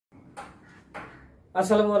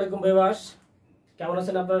আসসালামু আলাইকুম ভিউয়ার্স, কেমন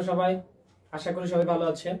আছেন আপনারা সবাই? আশা করি সবাই ভালো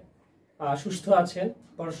আছেন, সুস্থ আছেন।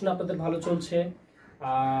 পড়াশোনা আপনাদের ভালো চলছে।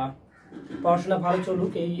 পড়াশোনা ভালো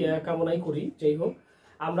চলুক এই কামনাই করি। যাই হোক,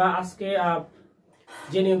 আমরা আজকে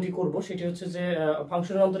যে নিয়মটি করব সেটি হচ্ছে যে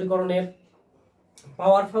ফাংশনের অন্তরীকরণের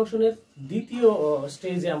পাওয়ার ফাংশনের দ্বিতীয়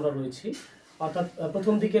স্টেজে আমরা রয়েছি, অর্থাৎ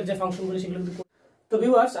প্রথম দিকের যে ফাংশনগুলি সেগুলো কিন্তু। তো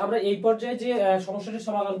ভিউয়ার্স, আমরা এই পর্যায়ে যে সমস্যাটি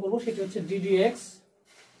সমাধান করব সেটি হচ্ছে ddx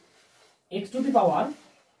x to the power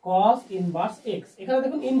cos inverse x। এখানে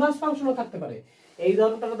দেখুন ইনভার্স ফাংশনও থাকতে পারে।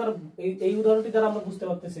 এই উদাহরণটি দ্বারা আমরা বুঝতে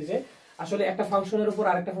পারতেছি যে আসলে একটা ফাংশনের উপর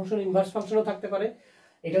আরেকটা ফাংশন ইনভার্স ফাংশনও থাকতে পারে।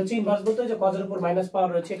 এটা হচ্ছে ইনভার্স বলতে যে cos এর উপর মাইনাস পাওয়ার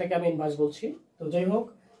রয়েছে, এটাকে আমি ইনভার্স বলছি। তো যাই হোক,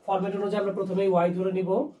 ফরম্যাট অনুযায়ী আমরা প্রথমেই y ধরে নিব,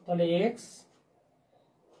 তাহলে x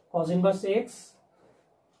cos ইনভার্স x,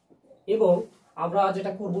 এবং আমরা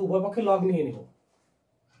যেটা করব উভয় পক্ষে লগ নিয়ে নেব।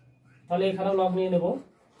 তাহলে এখানেও লগ নিয়ে নেব।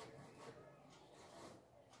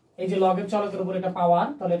 এই যে লগের চলকের উপর এটা পাওয়ার,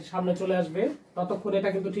 তাহলে সামনে চলে আসবে, ততক্ষণ এটা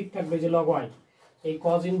কিন্তু ঠিক থাকবে যে log y, এই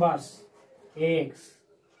cos inverse x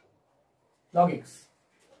log x।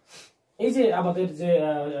 এই যে আমাদের যে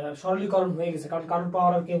সরলীকরণ হয়ে গেছে, কারণ কারণ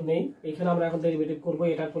পাওয়ার আর কেউ নেই। এখানে আমরা এখন ডেরিভেটিভ করব।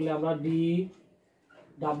 এটা করলে আমরা d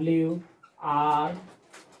w r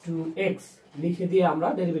 2x লিখে দিয়ে আমরা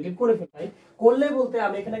ডেরিভেটিভ করে ফেলাই। করলে বলতে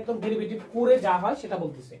আমি এখানে একদম ডেরিভেটিভ করে যা হয় সেটা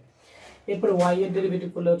বলতেছি। এরপরে y এর ডেরিভেটিভ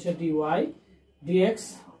করলে হচ্ছে dy dx।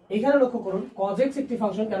 এখানে লক্ষ্য করুন cos x একটি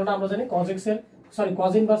ফাংশন, কেননা আমরা জানি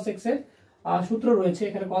cos ইনভার্স x এর সূত্র রয়েছে।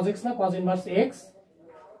 এখানে cos x না, cos ইনভার্স x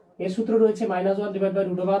এর সূত্র রয়েছে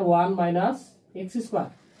 -1/√1 - x²।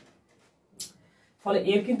 ফলে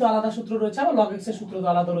এর কিন্তু আলাদা সূত্র রয়েছে, আর log x এর সূত্র তো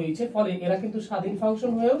আলাদা রয়েছে। ফলে এরা কিন্তু স্বাধীন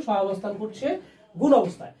ফাংশন হয়েও সহাবস্থান করছে গুণ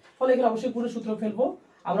অবস্থায়। ফলে এখানে অবশ্যই গুণের সূত্র ফেলবো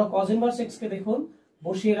আমরা। cos ইনভার্স x কে দেখুন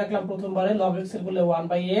বসিয়ে রাখলাম প্রথমবারে, log x এর বলে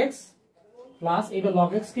 1/x প্লাস এইবার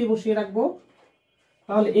log x কে বসিয়ে রাখবো।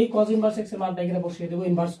 তাহলে এই cos ইনভার্স x এর মানটা এখানে বসিয়ে দেব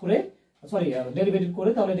ইনভার্স করে, ডেরিভেটিভ করে।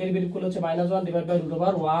 তাহলে ডেরিভেটিভ করলে হচ্ছে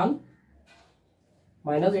 -1/√1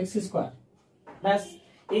 - x²। ব্যাস,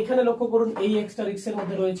 এইখানে লক্ষ্য করুন এই x টা x এর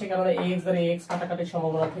মধ্যে রয়েছে, কারণ এই x দ্বারা x কাটাকাটির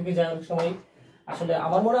সম্ভাবনা থেকে যায় অনেক সময়। আসলে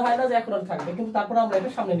আমার মনে হয় না যে এখন আর থাকবে, কিন্তু তারপরে আমরা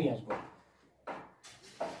এটা সামনে নিয়ে আসবো।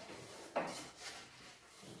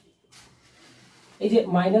 এই যে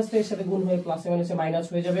মাইনাসটা এর সাথে গুণ হয়ে প্লাসে মাইনাসে মাইনাস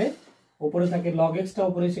হয়ে যাবে। উপরে থাকে log x টা,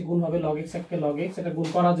 উপরে এসে গুণ হবে log x কে log x। এটা গুণ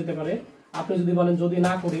করা যেতে পারে। আপনি যদি বলেন যদি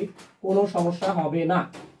না করি কোনো সমস্যা হবে না।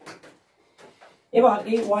 এবার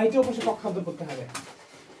এই y টা অবশ্যই পক্ষান্তর করতে হবে।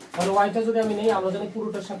 তাহলে y টা যদি আমি নেই, আমরা জানি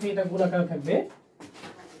পুরোটার সাথে এটা গুণ আকারে থাকবে,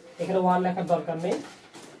 এখানে 1 লেখার দরকার নেই।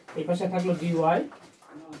 এই পাশে থাকলো dy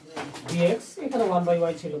dx, এখানে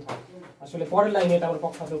 1/y ছিল। আসলে পরের লাইনে এটা আমরা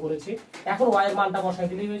পক্ষান্তর করেছি। এখন y এর মানটা বসাই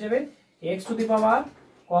দিলেই হয়ে যাবে x to the power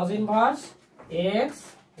cos inverse x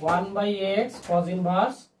 1/x cos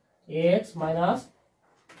inverse x minus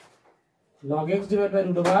log x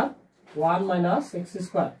 /√1 - x²।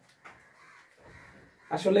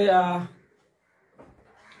 আসলে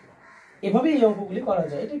এভাবে এই অঙ্কগুলি করা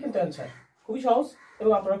যায়। এটা কিন্তু অ্যানসার খুবই সহজ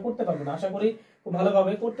এবং আপনারা করতে পারবেন। আশা করি খুব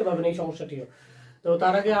ভালোভাবে করতে পারবেন এই সমস্যাটিও। তো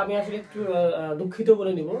তার আগে আমি আসলে একটু দুঃখিত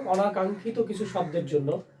বলে নিব অনাকাঙ্ক্ষিত কিছু শব্দের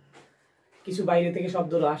জন্য। কিছু বাইরে থেকে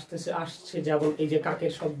শব্দ আসছে, যেমন এই যে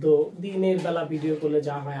কাকের শব্দ। দিনের বেলা ভিডিও করলে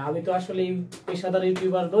যা হয়, আমি তো আসলে পেশাদার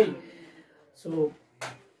ইউটিউবার নই, সো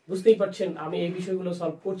বুঝতেই পারছেন আমি এই বিষয়গুলো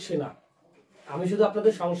সলভ করছি না। আমি শুধু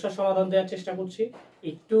আপনাদের সমস্যার সমাধান দেওয়ার চেষ্টা করছি।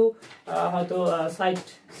 একটু হয়তো সাইড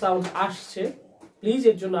সাউন্ড আসছে, প্লিজ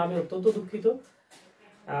এর জন্য আমি অত্যন্ত দুঃখিত।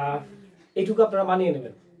 এইটুকু আপনারা মানিয়ে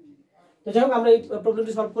নেবেন। তো যাই হোক, আমরা এই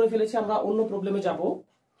প্রবলেমটি সলভ করে ফেলেছি। আমরা অন্য প্রবলেমে যাব।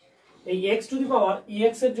 এই x to the power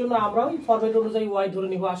ex এর জন্য আমরা ওই ফরম্যাট অনুযায়ী y ধরে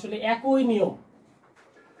নিব। আসলে একই নিয়ম,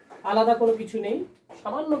 আলাদা কোনো কিছু নেই।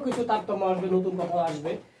 সামান্য কিছু তারতম্য আসবে, নতুন কথা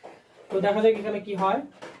আসবে। তো দেখা যাক এখানে কি হয়।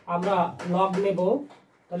 আমরা লগ নেব,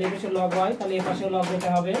 তাহলে এই পাশে লগ y, তাহলে এই পাশে লগ নিতে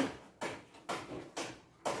হবে।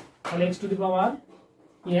 তাহলে x to the power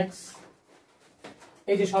ex,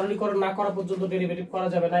 এই যে সরলীকরণ না করা পর্যন্ত ডেরিভেটিভ করা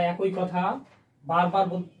যাবে না। একই কথা বারবার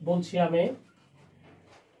বলছি আমি।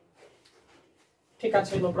 ঠিক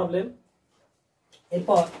আছে, নো প্রবলেম।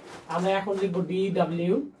 এরপর আমরা এখন লিখব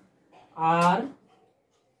dw r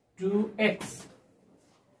 2x।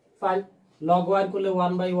 Fine, log y করলে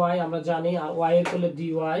 1/y আমরা জানি, আর y এর করলে dy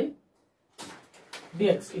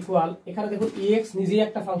dx ইকুয়াল, এখানে দেখুন ex নিজেই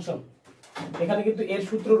একটা ফাংশন। এখানে কিন্তু এর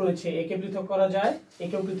সূত্র রয়েছে, একে পৃথক করা যায়,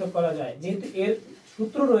 একেও পৃথক করা যায়। যেহেতু এর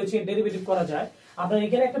সূত্র রয়েছে, ডেরিভেটিভ করা যায়। আপনার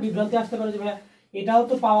এখানে একটা বিভ্রান্তি আসতে পারে যে ভাই এটাও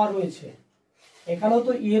তো পাওয়ার রয়েছে, এখানেও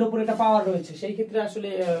তো এর উপর এটা পাওয়ার রয়েছে, সেই ক্ষেত্রে আসলে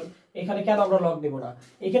এখানে কেন আমরা লগ দেব না?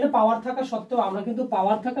 এখানে পাওয়ার থাকা সত্ত্বেও আমরা কিন্তু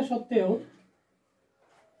পাওয়ার থাকা সত্ত্বেও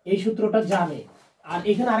এই সূত্রটা জানি। আর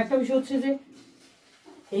এখানে আরেকটা বিষয় হচ্ছে যে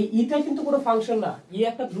এই ইটা কিন্তু কোনো ফাংশন না, ই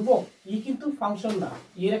একটা ধ্রুবক, ই কিন্তু ফাংশন না,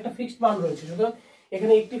 এর একটা ফিক্সড মান রয়েছে। সুতরাং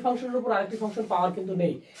এখানে একটি ফাংশনের উপর আরেকটি ফাংশন পাওয়ার কিন্তু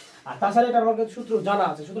নেই। আর তাছাড়া এটা আমার কাছে সূত্র জানা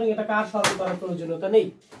আছে, সুতরাং এটা কার সরল করার প্রয়োজনীয়তা নেই।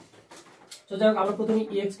 তো যাই হোক, আমরা প্রথমে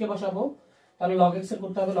ex কে বসাবো, তাহলে log x এর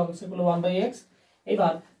করতে হবে, log x এর করলে 1/x।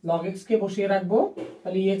 এবার log x কে বসিয়ে রাখবো,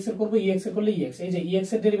 তাহলে ex এর করবো, ex এর করলে ex, এই যে ex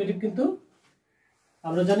এর ডেরিভেটিভ কিন্তু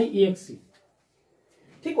আমরা জানি exc,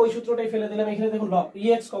 ঠিক ওই সূত্রটাই ফেলে দিলাম। এখানে দেখুন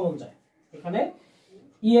ex কমন যায়, এখানে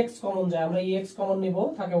ex কমন যায়, আমরা ex কমন নিব,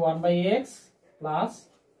 থাকে 1/x প্লাস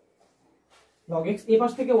log x, এই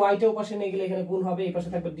পাশ থেকে y টা ওপাশে নিয়ে গেলে এখানে গুণ হবে, এই পাশে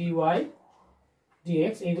থাকবে dy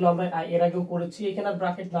dx। এইগুলো আমরা এর আগেও করেছি, এখানে আর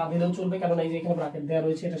ব্র্যাকেট না দিলেও চলবে, কারণ এই যে এখানে ব্র্যাকেট দেওয়া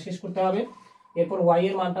রয়েছে, এটা শেষ করতে হবে। এরপর y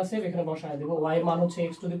এর মানটা সেভ এখানে বসায় দেব, y এর মান হচ্ছে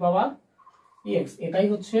x to the power ex, এটাই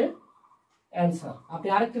হচ্ছে অ্যানসার। আপনি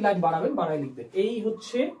আরেকটি লাইন বাড়াবেন, বাড়াই লিখবেন, এই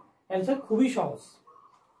হচ্ছে অ্যানসার, খুবই সহজ।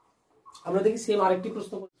 আমরা দেখি সেম আরেকটি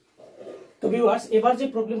প্রশ্ন। তো ভিউয়ার্স, এবার যে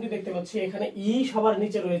প্রবলেমটি দেখতে পাচ্ছি, এখানে ই সবার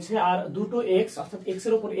নিচে রয়েছে আর দুটো x, অর্থাৎ x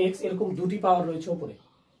এর উপর x, এরকম দুটি পাওয়ার রয়েছে উপরে।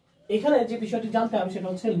 এখানে যে বিষয়টি জানতে হবে সেটা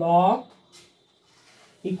হচ্ছে log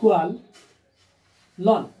ইকুয়াল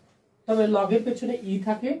লন, তবে লগের পেছনে ই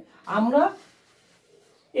থাকে। আমরা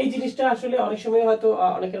এই জিনিসটা আসলে অনেক সময় হয়তো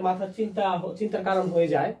অনেকের মাথার চিন্তার কারণ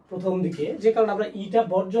হয়ে যায় প্রথম দিকে, যে কারণে আমরা ইটা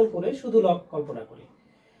বর্জন করে শুধু লগ কল্পনা করি।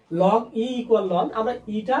 লগ ই ইকুয়াল লন, আমরা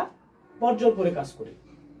ইটা বর্জন করে কাজ করি।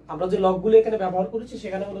 আমরা যে লগগুলো এখানে ব্যবহার করেছি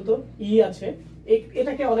সেখানে মূলত ই আছে,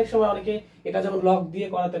 এটাকে অনেক সময় অনেকে এটা যেমন লগ দিয়ে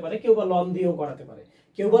করাতে পারে, কেউ বা লন দিয়েও করাতে পারে,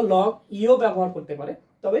 কেউ বা লগ ইও ব্যবহার করতে পারে,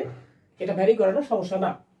 তবে এটা ভ্যারি করে না, সমস্যা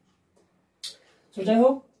না। তো যাই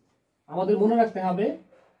হোক, আমাদের মনে রাখতে হবে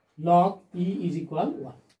log e is equal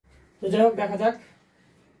 1। তো যাই হোক, দেখা যাক,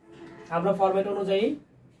 আমরা ফরম্যাট অনুযায়ী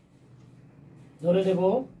ধরে নেব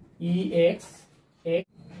ex x।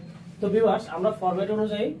 তো ভিউয়ার্স, আমরা ফরম্যাট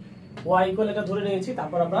অনুযায়ী y ইকুয়াল এটা ধরে নিয়েছি,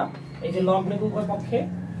 তারপর আমরা এই যে log নেব উভয় পক্ষে,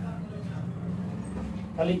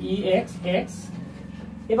 তাহলে ex x।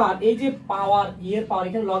 এবার এই যে পাওয়ার, ই এর পাওয়ার,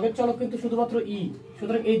 এখানে লগের চলক কিন্তু শুধুমাত্র ই,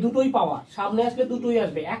 সুতরাং এই দুটোই পাওয়ার, সামনে আসলে দুটোই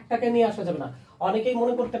আসবে, একটাকে নিয়ে আসা যাবে না। অনেকেই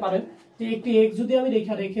মনে করতে পারেন যে একটি x যদি আমি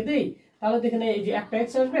রেখে দেই, তাহলে দেখেন এই যে একটা x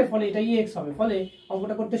আসবে, ফলে এটা ex হবে, ফলে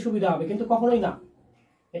অঙ্কটা করতে সুবিধা হবে, কিন্তু কখনোই না,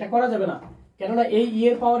 এটা করা যাবে না, কেননা এই ই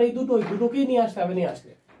এর পাওয়ার এই দুটোকেই নিয়ে আসতে হবে, নিয়ে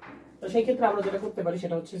আসলে। তো সেই ক্ষেত্রে আমরা যেটা করতে পারি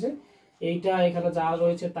সেটা হচ্ছে যে এইটা এখানে যা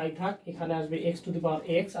রয়েছে তাই থাক, এখানে আসবে x to the power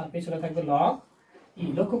x, আর পেছনে থাকবে log ই।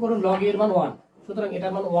 লক্ষ্য করুন, log এর মান 1, সুতরাং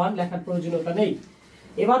এটার মান 1 লেখার প্রয়োজনীয়তা নেই।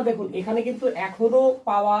 এবার দেখুন, এখানে কিন্তু এখনো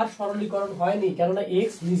পাওয়ার সরলীকরণ হয়নি, কেননা x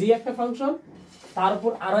নিজেই একটা ফাংশন, তার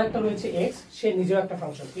উপর আরো একটা রয়েছে x, সে নিজেও একটা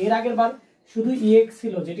ফাংশন। এর আগের বার শুধু ex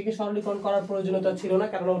ছিল, যেটিকে সরলীকরণ করার প্রয়োজনীয়তা ছিল না,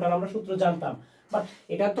 কারণ ওটার আমরা সূত্র জানতাম, বাট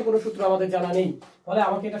এটার তো কোনো সূত্র আমাদের জানা নেই, ফলে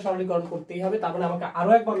আমাকে এটা সরলীকরণ করতেই হবে। তার মানে আমাকে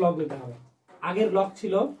আরো একবার লগ নিতে হবে। আগের লগ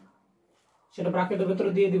ছিল সেটা ব্র্যাকেটের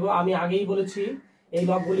ভেতরে দিয়ে দিব, আমি আগেই বলেছি এই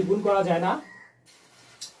লগগুলি গুণ করা যায় না।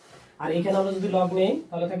 আর এখানে আমরা যদি লগ নেই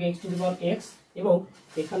তাহলে থাকে x to the power x, এবং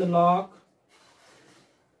এখানে লগ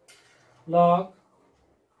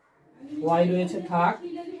y রয়েছে, থাক,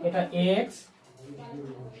 এটা x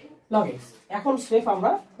log x। এখন স্রেফ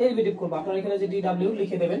আমরা ডেরিভেটিভ করব, আপনারা এখানে যে dw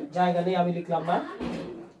লিখে দেবেন, জায়গা নেই আমি লিখলাম না।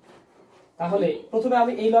 তাহলে প্রথমে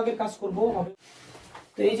আমি এই লগের কাজ করব, হবে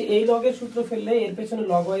তো এই যে এই লগের সূত্র ফেললে এর পেছনে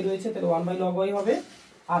log y রয়েছে, তাহলে 1/log y হবে।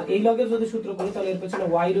 আর এই লগের যদি সূত্র করি তাহলে এর পেছনে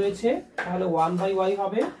y রয়েছে, তাহলে 1/y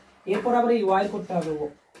হবে। এরপর আবার এই y করতে হবে,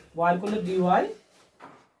 y করলে dy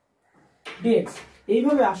dx।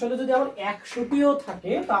 এইভাবে আসলে যদি আমার 100টিও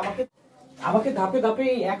থাকে, তো আমাকে ধাপে ধাপে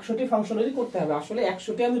এই 100টি ফাংশনারি করতে হবে। আসলে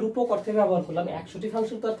 100টি আমি রূপক অর্থে ব্যবহার করলাম, 100টি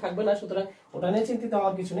ফাংশন তো আর থাকবে না, সুতরাং ওটা নিয়ে চিন্তিত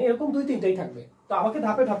হওয়ার কিছু নেই, এরকম 2-3টাই থাকবে। তো আমাকে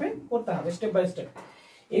ধাপে ধাপে করতে হবে, স্টেপ বাই স্টেপ।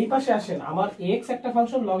 এই পাশে আসেন, আমার x একটা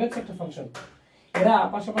ফাংশন, log x একটা ফাংশন, এরা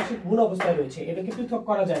পাশাপাশি গুণ অবস্থায় রয়েছে, এটাকে পৃথক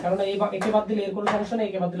করা যায়, কারণ একে বাদ দিলে এর কোনো সমস্যা নেই,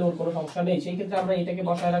 একে বাদ দিলে ওর কোনো সমস্যা নেই। সেই ক্ষেত্রে আমরা এটাকে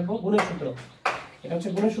বসায় রাখবো গুণের সূত্র, এটা হচ্ছে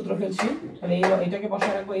গুণের সূত্র ফেলছি, তাহলে এটাকে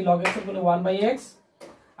বসায় রাখবো, এই log x এর বলে 1/x।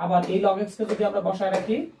 আবার এই log x কে যদি আমরা বসায়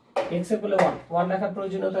রাখি, x এর বলে 1 লেখার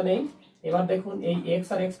প্রয়োজনীয়তা নেই। এবার দেখুন, এই x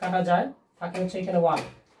আর x কাটা যায়, থাকে হচ্ছে এখানে 1।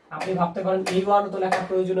 আপনি ভাবতে পারেন এই 1 তো লেখার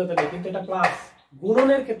প্রয়োজনীয়তা নেই, কিন্তু এটা প্লাস,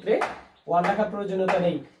 গুণনের ক্ষেত্রে 1 লেখার প্রয়োজনীয়তা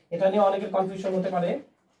নেই। এটা নিয়ে অনেকের কনফিউশন হতে পারে,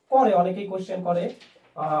 অনেকেই কোশ্চেন করে,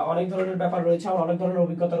 অনেক ধরনের ব্যাপার রয়েছে, আমার অনেক ধরনের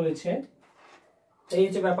অভিজ্ঞতা রয়েছে। এই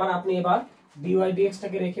হচ্ছে ব্যাপার। আপনি এবার dy dx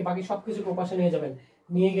টাকে রেখে বাকি সবকিছু প্রকাশে নিয়ে যাবেন,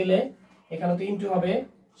 নিয়ে গেলে এখানে তো ইনটু হবে।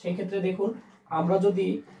 সেই ক্ষেত্রে দেখুন, আমরা যদি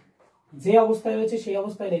যে অবস্থায় রয়েছে সেই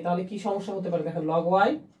অবস্থায় নেই, তাহলে কি সমস্যা হতে পারে দেখেন, log y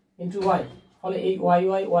ইনটু y, ফলে এই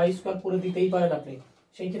y স্কয়ার করে দিতেই পারেন আপনি।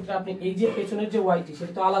 সেই ক্ষেত্রে আপনি এই যে পেছনের যে yটি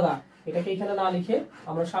সেটা তো আলাদা, এটাকে এখানে না লিখে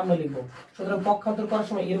আমরা সামনে লিখবো। সুতরাং পক্ষান্তর করার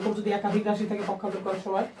সময় এরকম যদি একাধিক রাশি থেকে পক্ষান্তর করার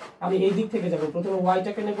সময় আমি এই দিক থেকে যাব, প্রথমে y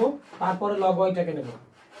টাকে নেব, তারপরে log y টাকে নেব।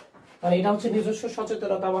 মানে এটা হচ্ছে নিজস্ব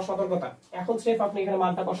সচেতনতা বা সতর্কতা। এখন স্রেফ আপনি এখানে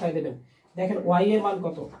মানটা বসায় দেবেন। দেখেন y এর মান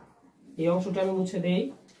কত, এই অংশটা আমি মুছে দেই,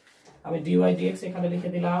 আমি dy dx এখানে লিখে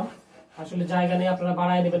দিলাম, আসলে জায়গা নেই, আপনারা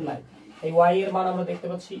বাড়ায় নেবেন না। এই y এর মান আমরা দেখতে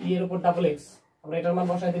পাচ্ছি e এর উপর ডাবল x, আমরা এটার মান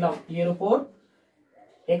বসায় দিলাম e এর উপর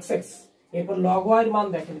xx। এরপর log y এর মান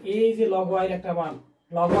দেখেন, এই যে log y এর একটা মান,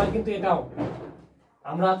 log y কিন্তু এটাও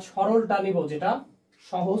আমরা সরলটা নিব, যেটা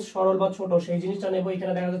সহজ সরল বা ছোট সেই জিনিসটা নেব।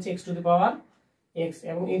 এখানে দেখা যাচ্ছে x to the power x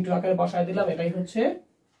এবং ইনটু আকারে বসায় দিলাম, এটাই হচ্ছে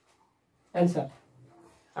অ্যানসার।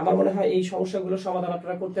 আমার মনে হয় এই সমস্যাগুলোর সমাধান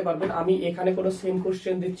আপনারা করতে পারবেন। আমি এখানে কোনো সেম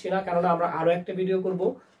কোশ্চেন দিচ্ছি না, কারণ আমরা আরো একটা ভিডিও করব,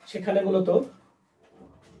 সেখানে মূলত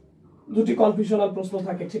দুটি কনফিউশনাল প্রশ্ন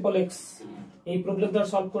থাকে, ট্রিপল এক্স, এই প্রবলেমটা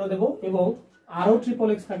সলভ করে দেব, এবং আরো ট্রিপল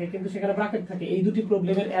এক্স থাকে কিন্তু সেখানে ব্র্যাকেট থাকে। এই দুটি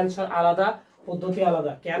প্রবলেমের অ্যানসার আলাদা, পদ্ধতি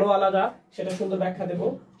আলাদা, কেন আলাদা সেটা সুন্দর ব্যাখ্যা দেব,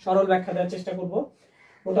 সরল ব্যাখ্যা দেওয়ার চেষ্টা করব।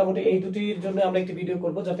 মোটামুটি এই দুটির জন্য আমরা একটি ভিডিও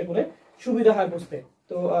করব যাতে করে সুবিধা হয় বুঝতে।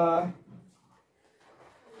 তো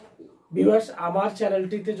ভিউয়ার্স, আমার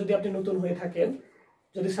চ্যানেলটিতে যদি আপনি নতুন হয়ে থাকেন,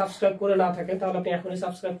 যদি সাবস্ক্রাইব করে না থাকেন, তাহলে আপনি এখনই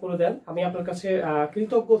সাবস্ক্রাইব করে দেন, আমি আপনার কাছে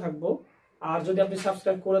কৃতজ্ঞ থাকব। আর যদি আপনি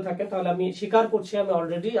সাবস্ক্রাইব করে থাকেন, তাহলে আমি স্বীকার করছি আমি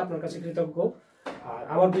অলরেডি আপনার কাছে কৃতজ্ঞ। আর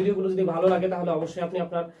আমার ভিডিওগুলো যদি ভালো লাগে, তাহলে অবশ্যই আপনি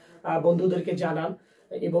আপনার বন্ধুদেরকে জানান,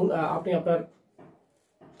 এবং আপনি আপনার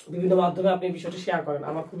বিভিন্ন মাধ্যমে আপনি এই বিষয়টি শেয়ার করেন।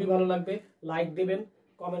 আমার খুবই ভালো লাগবে। লাইক দেবেন,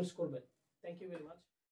 কমেন্টস করবেন। Thank you very much.